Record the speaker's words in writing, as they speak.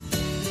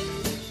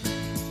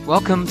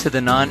Welcome to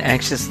the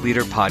Non-Anxious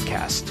Leader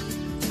Podcast.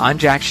 I'm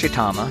Jack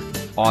Shitama,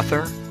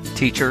 author,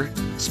 teacher,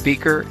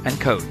 speaker, and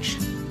coach.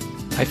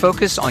 I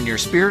focus on your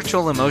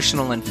spiritual,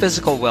 emotional, and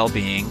physical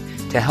well-being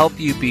to help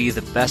you be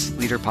the best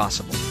leader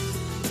possible.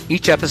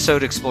 Each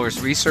episode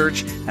explores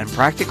research and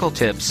practical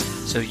tips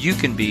so you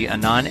can be a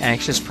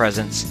non-anxious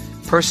presence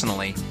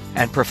personally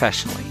and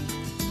professionally.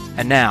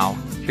 And now,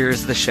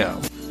 here's the show.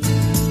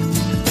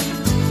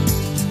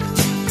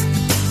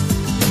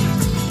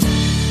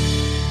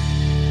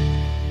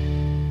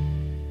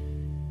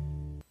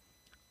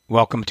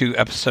 Welcome to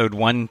episode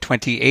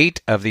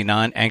 128 of the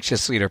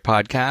Non-Anxious Leader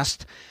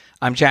Podcast.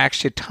 I'm Jack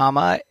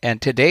Shitama,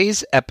 and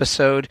today's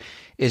episode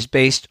is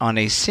based on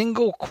a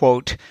single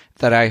quote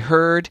that I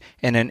heard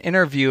in an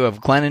interview of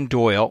Glennon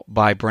Doyle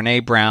by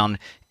Brené Brown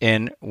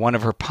in one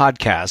of her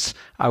podcasts.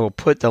 I will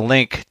put the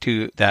link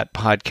to that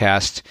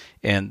podcast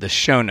in the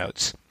show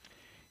notes.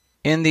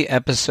 In the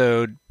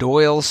episode,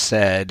 Doyle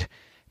said,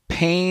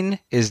 "Pain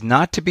is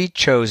not to be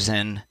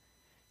chosen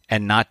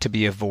and not to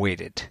be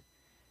avoided."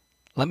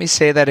 Let me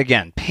say that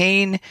again.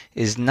 Pain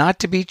is not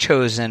to be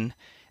chosen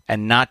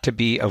and not to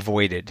be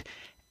avoided.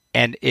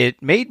 And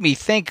it made me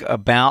think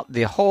about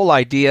the whole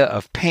idea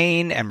of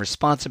pain and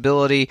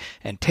responsibility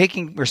and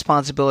taking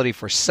responsibility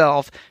for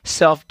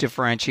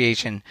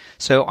self-differentiation.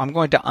 So I'm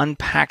going to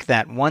unpack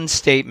that one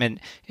statement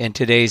in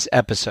today's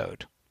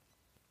episode.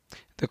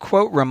 The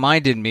quote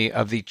reminded me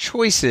of the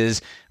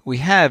choices we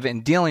have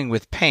in dealing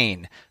with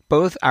pain,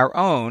 both our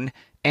own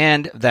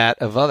and that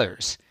of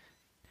others.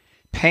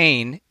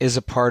 Pain is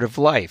a part of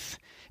life.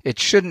 It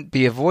shouldn't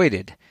be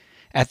avoided.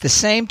 At the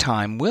same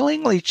time,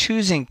 willingly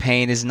choosing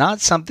pain is not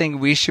something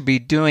we should be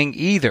doing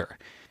either.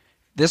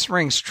 This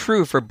rings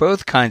true for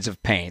both kinds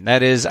of pain,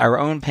 that is, our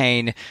own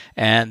pain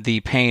and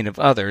the pain of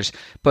others,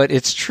 but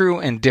it's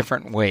true in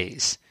different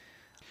ways.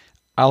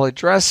 I'll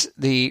address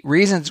the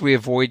reasons we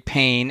avoid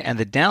pain and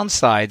the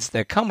downsides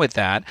that come with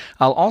that.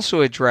 I'll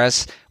also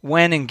address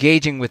when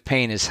engaging with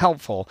pain is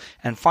helpful.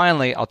 And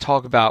finally, I'll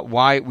talk about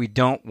why we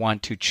don't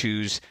want to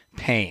choose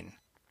pain.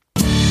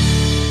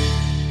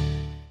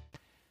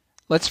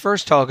 Let's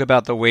first talk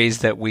about the ways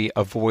that we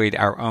avoid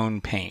our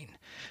own pain.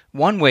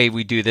 One way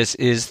we do this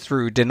is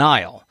through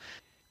denial.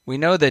 We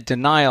know that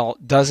denial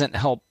doesn't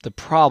help the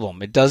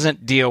problem. It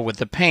doesn't deal with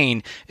the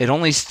pain. It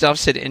only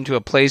stuffs it into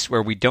a place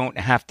where we don't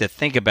have to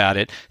think about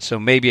it, so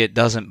maybe it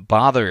doesn't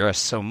bother us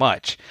so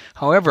much.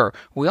 However,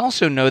 we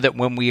also know that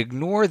when we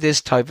ignore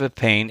this type of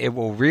pain, it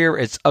will rear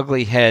its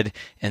ugly head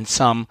in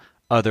some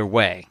other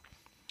way.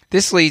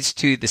 This leads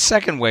to the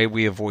second way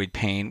we avoid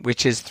pain,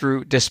 which is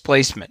through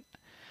displacement.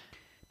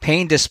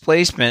 Pain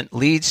displacement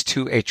leads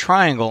to a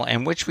triangle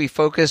in which we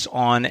focus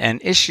on an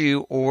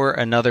issue or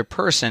another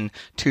person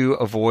to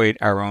avoid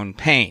our own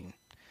pain.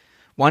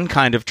 One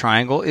kind of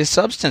triangle is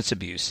substance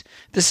abuse.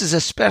 This is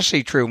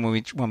especially true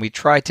when we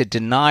try to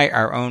deny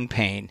our own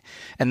pain,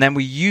 and then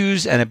we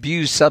use and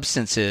abuse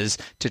substances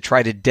to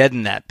try to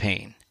deaden that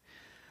pain.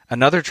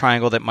 Another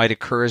triangle that might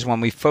occur is when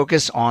we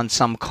focus on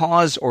some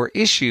cause or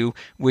issue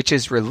which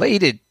is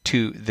related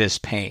to this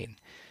pain.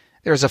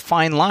 There's a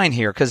fine line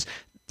here because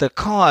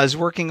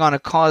working on a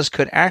cause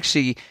could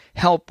actually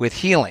help with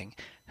healing.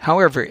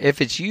 However,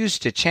 if it's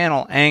used to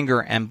channel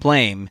anger and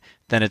blame,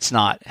 then it's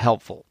not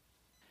helpful.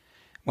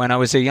 When I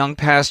was a young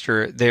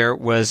pastor, there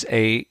was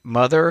a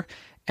mother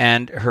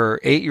and her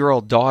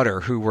 8-year-old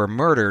daughter who were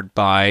murdered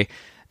by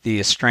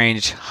the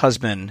estranged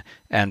husband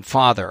and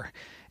father.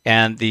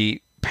 And the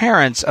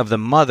parents of the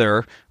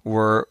mother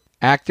were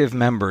active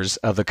members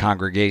of the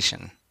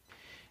congregation.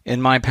 In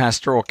my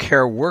pastoral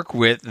care work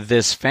with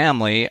this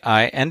family,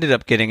 I ended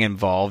up getting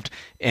involved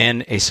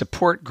in a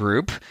support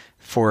group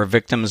for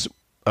victims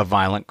of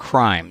violent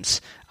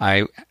crimes.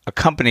 I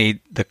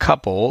accompanied the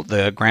couple,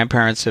 the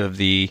grandparents of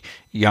the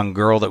young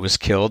girl that was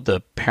killed,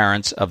 the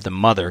parents of the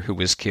mother who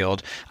was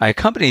killed. I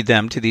accompanied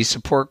them to these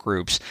support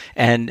groups,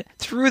 and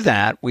through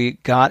that, we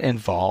got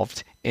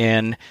involved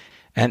in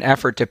an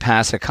effort to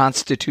pass a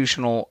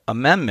constitutional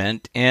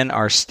amendment in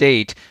our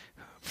state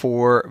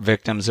for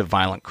victims of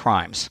violent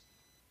crimes.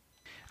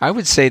 I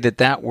would say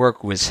that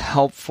work was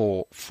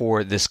helpful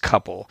for this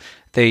couple.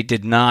 They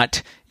did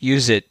not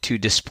use it to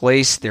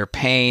displace their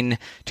pain,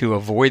 to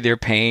avoid their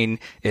pain.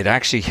 It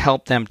actually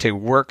helped them to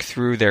work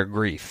through their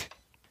grief.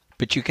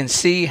 But you can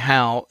see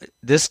how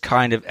this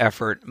kind of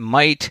effort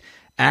might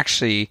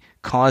actually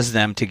cause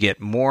them to get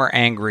more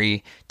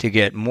angry, to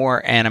get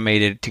more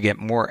animated, to get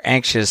more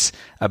anxious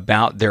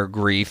about their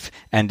grief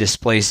and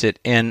displace it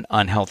in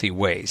unhealthy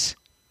ways.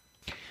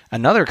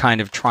 Another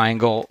kind of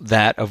triangle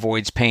that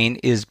avoids pain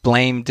is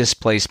blame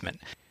displacement.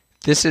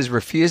 This is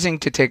refusing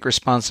to take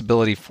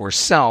responsibility for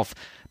self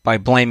by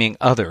blaming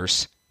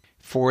others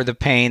for the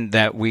pain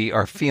that we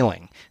are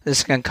feeling.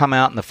 This can come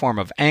out in the form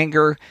of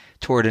anger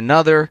toward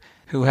another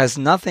who has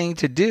nothing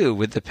to do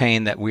with the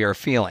pain that we are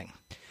feeling.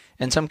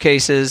 In some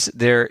cases,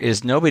 there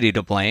is nobody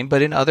to blame,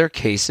 but in other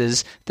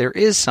cases, there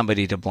is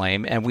somebody to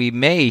blame, and we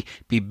may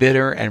be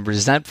bitter and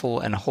resentful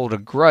and hold a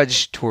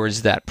grudge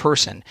towards that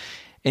person.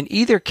 In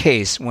either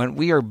case, when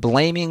we are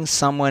blaming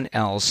someone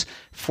else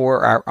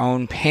for our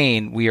own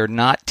pain, we are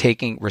not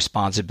taking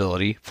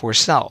responsibility for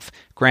self.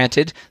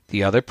 Granted,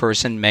 the other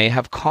person may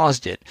have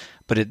caused it,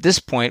 but at this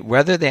point,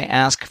 whether they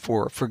ask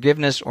for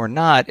forgiveness or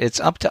not,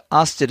 it's up to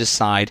us to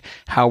decide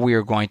how we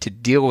are going to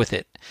deal with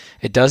it.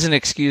 It doesn't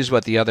excuse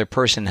what the other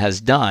person has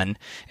done.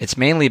 It's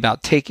mainly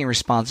about taking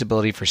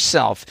responsibility for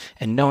self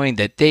and knowing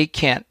that they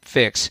can't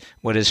fix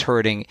what is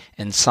hurting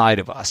inside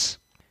of us.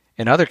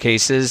 In other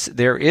cases,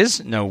 there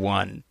is no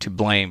one to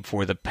blame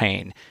for the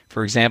pain.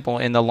 For example,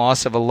 in the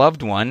loss of a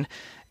loved one,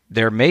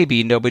 there may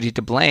be nobody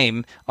to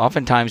blame.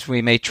 Oftentimes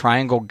we may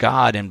triangle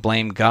God and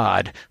blame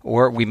God,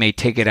 or we may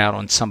take it out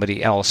on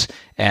somebody else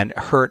and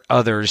hurt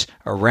others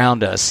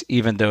around us,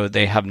 even though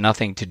they have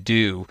nothing to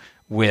do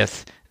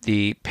with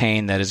the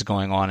pain that is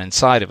going on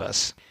inside of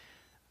us.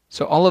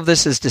 So all of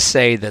this is to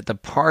say that the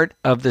part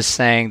of the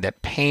saying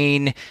that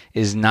pain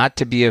is not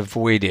to be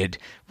avoided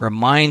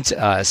reminds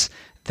us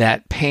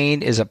that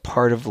pain is a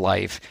part of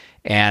life,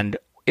 and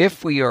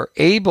if we are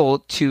able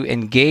to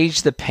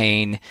engage the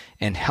pain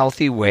in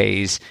healthy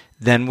ways,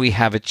 then we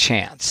have a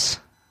chance.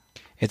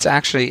 It's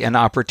actually an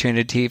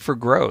opportunity for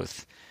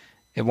growth.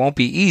 It won't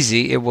be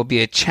easy, it will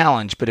be a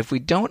challenge, but if we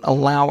don't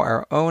allow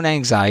our own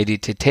anxiety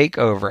to take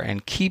over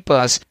and keep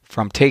us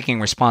from taking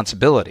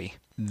responsibility,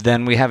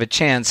 then we have a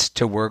chance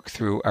to work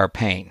through our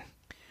pain.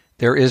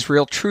 There is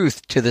real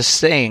truth to this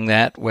saying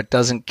that what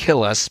doesn't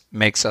kill us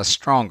makes us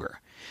stronger.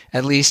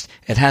 At least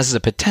it has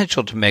the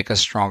potential to make us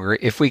stronger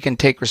if we can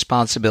take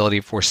responsibility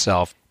for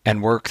self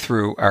and work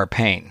through our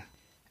pain.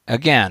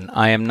 Again,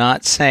 I am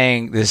not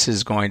saying this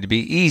is going to be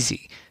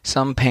easy.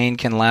 Some pain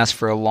can last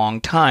for a long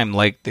time,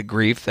 like the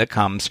grief that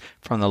comes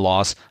from the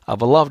loss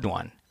of a loved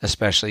one,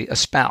 especially a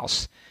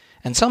spouse.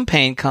 And some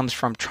pain comes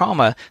from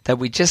trauma that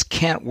we just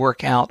can't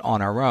work out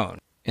on our own.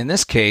 In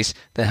this case,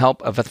 the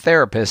help of a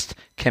therapist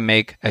can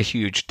make a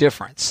huge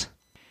difference.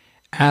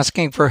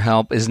 Asking for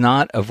help is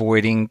not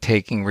avoiding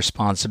taking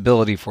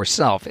responsibility for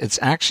self. It's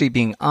actually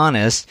being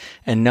honest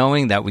and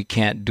knowing that we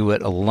can't do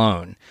it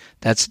alone.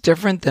 That's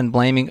different than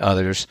blaming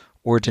others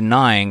or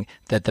denying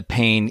that the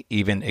pain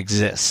even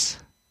exists.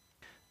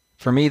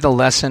 For me, the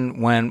lesson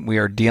when we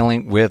are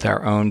dealing with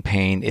our own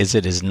pain is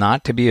it is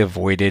not to be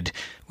avoided.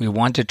 We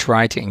want to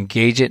try to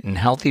engage it in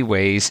healthy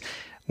ways,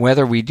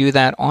 whether we do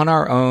that on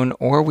our own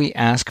or we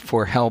ask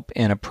for help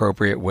in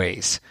appropriate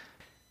ways.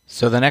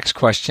 So the next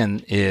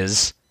question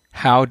is,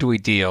 how do we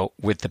deal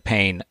with the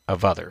pain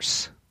of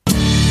others?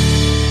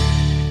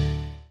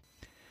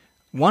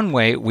 One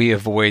way we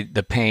avoid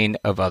the pain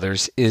of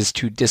others is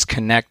to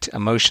disconnect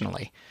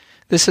emotionally.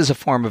 This is a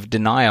form of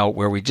denial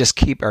where we just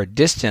keep our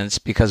distance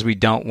because we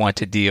don't want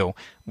to deal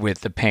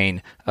with the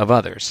pain of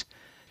others.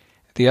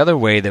 The other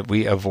way that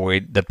we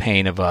avoid the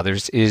pain of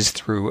others is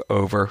through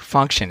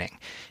over-functioning.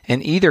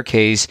 In either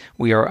case,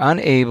 we are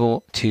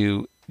unable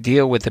to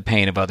deal with the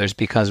pain of others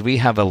because we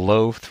have a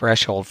low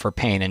threshold for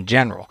pain in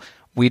general.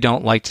 We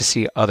don't like to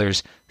see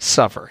others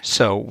suffer,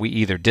 so we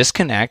either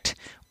disconnect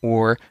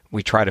or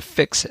we try to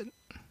fix it.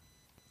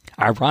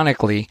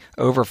 Ironically,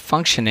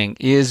 overfunctioning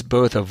is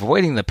both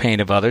avoiding the pain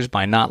of others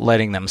by not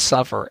letting them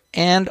suffer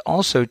and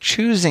also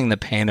choosing the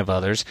pain of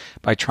others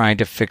by trying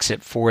to fix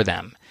it for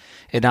them.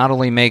 It not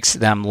only makes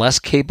them less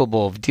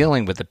capable of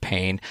dealing with the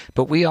pain,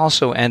 but we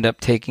also end up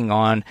taking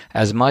on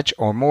as much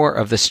or more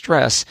of the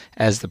stress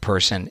as the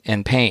person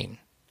in pain.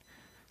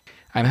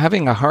 I'm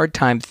having a hard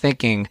time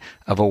thinking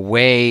of a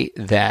way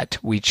that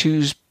we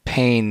choose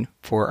pain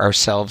for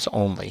ourselves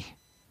only.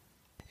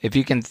 If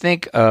you can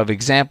think of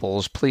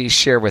examples, please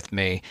share with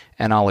me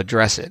and I'll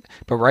address it.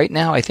 But right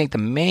now, I think the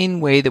main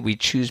way that we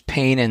choose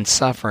pain and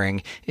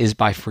suffering is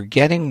by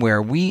forgetting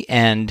where we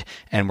end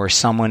and where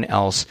someone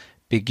else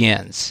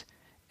begins.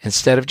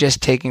 Instead of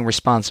just taking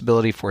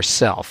responsibility for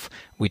self,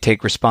 we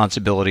take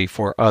responsibility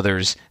for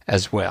others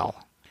as well.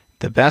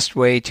 The best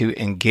way to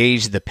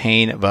engage the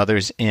pain of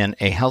others in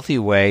a healthy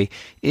way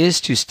is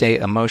to stay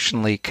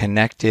emotionally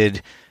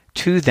connected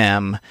to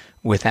them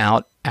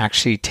without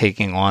actually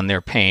taking on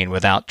their pain,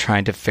 without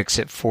trying to fix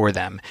it for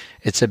them.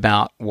 It's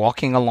about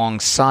walking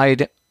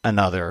alongside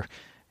another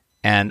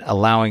and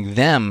allowing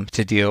them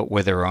to deal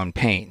with their own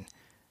pain.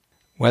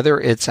 Whether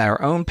it's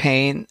our own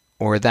pain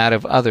or that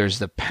of others,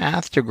 the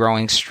path to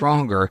growing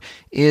stronger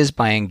is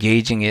by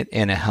engaging it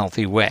in a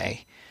healthy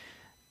way.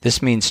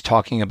 This means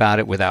talking about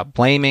it without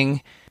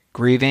blaming,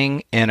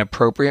 grieving in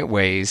appropriate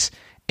ways,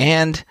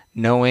 and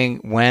knowing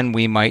when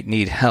we might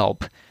need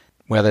help,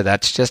 whether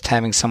that's just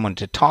having someone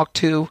to talk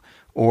to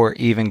or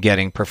even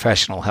getting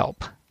professional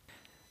help.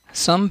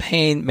 Some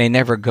pain may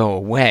never go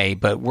away,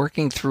 but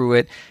working through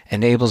it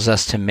enables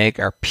us to make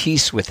our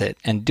peace with it,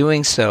 and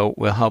doing so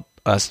will help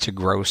us to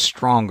grow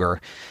stronger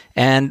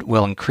and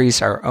will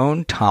increase our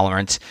own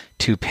tolerance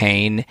to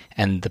pain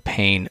and the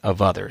pain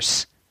of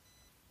others.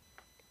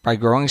 By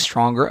growing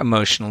stronger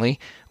emotionally,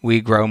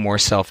 we grow more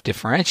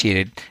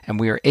self-differentiated, and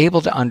we are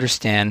able to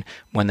understand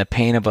when the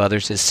pain of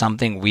others is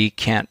something we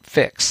can't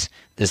fix.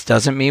 This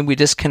doesn't mean we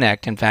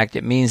disconnect. In fact,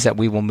 it means that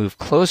we will move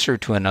closer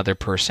to another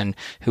person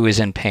who is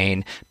in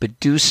pain,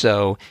 but do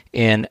so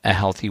in a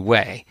healthy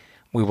way.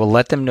 We will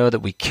let them know that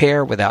we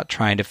care without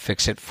trying to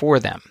fix it for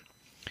them.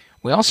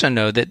 We also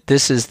know that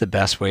this is the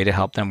best way to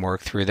help them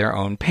work through their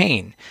own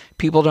pain.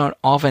 People don't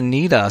often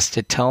need us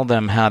to tell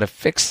them how to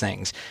fix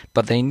things,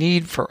 but they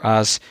need for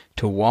us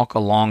to walk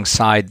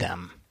alongside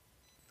them.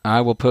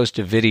 I will post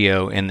a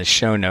video in the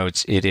show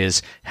notes. It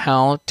is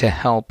How to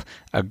Help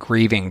a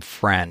Grieving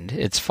Friend.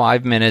 It's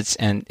 5 minutes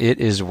and it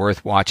is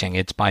worth watching.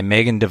 It's by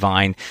Megan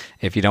Devine.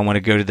 If you don't want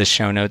to go to the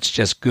show notes,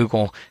 just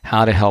Google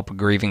How to Help a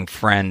Grieving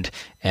Friend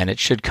and it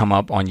should come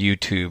up on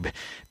YouTube,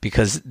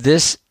 because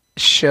this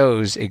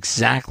shows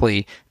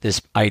exactly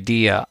this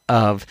idea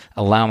of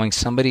allowing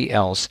somebody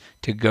else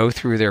to go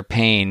through their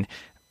pain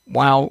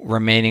while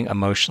remaining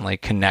emotionally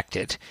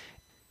connected.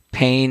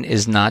 Pain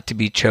is not to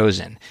be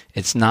chosen.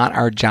 It's not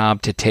our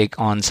job to take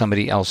on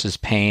somebody else's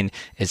pain.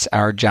 It's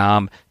our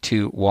job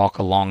to walk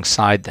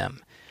alongside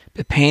them.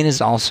 But pain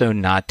is also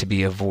not to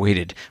be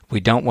avoided.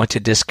 We don't want to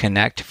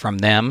disconnect from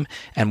them.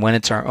 And when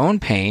it's our own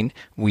pain,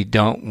 we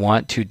don't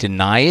want to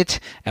deny it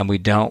and we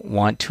don't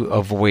want to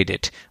avoid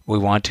it. We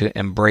want to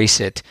embrace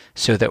it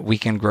so that we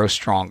can grow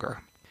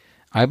stronger.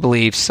 I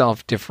believe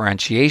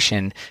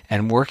self-differentiation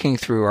and working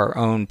through our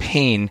own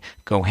pain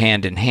go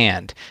hand in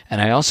hand.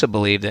 And I also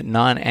believe that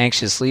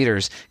non-anxious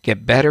leaders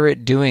get better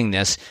at doing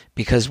this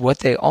because what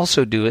they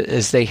also do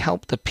is they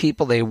help the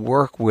people they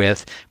work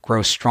with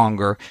grow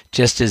stronger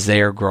just as they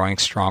are growing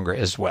stronger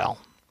as well.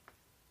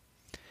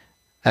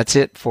 That's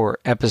it for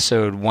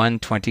episode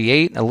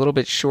 128, a little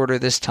bit shorter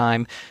this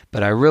time,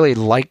 but I really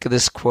like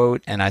this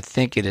quote and I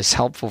think it is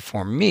helpful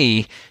for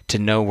me to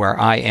know where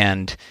I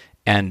end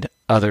and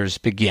others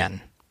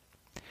begin.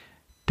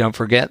 Don't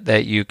forget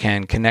that you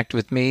can connect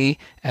with me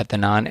at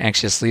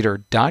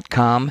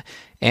thenonanxiousleader.com.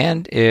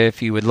 And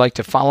if you would like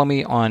to follow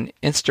me on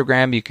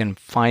Instagram, you can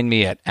find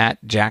me at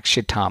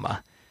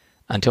 @JackShitama.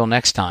 Until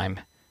next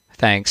time,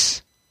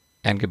 thanks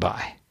and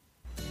goodbye.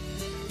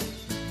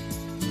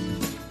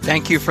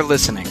 Thank you for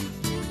listening.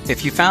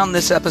 If you found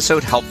this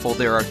episode helpful,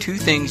 there are 2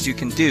 things you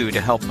can do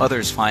to help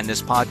others find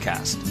this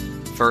podcast.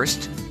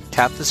 First,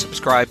 tap the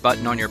subscribe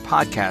button on your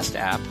podcast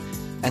app.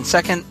 And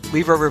second,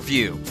 leave a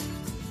review.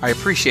 I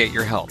appreciate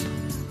your help.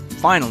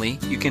 Finally,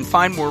 you can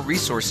find more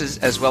resources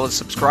as well as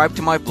subscribe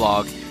to my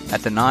blog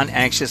at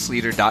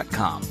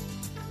thenonanxiousleader.com.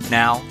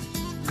 Now,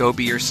 go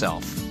be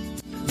yourself.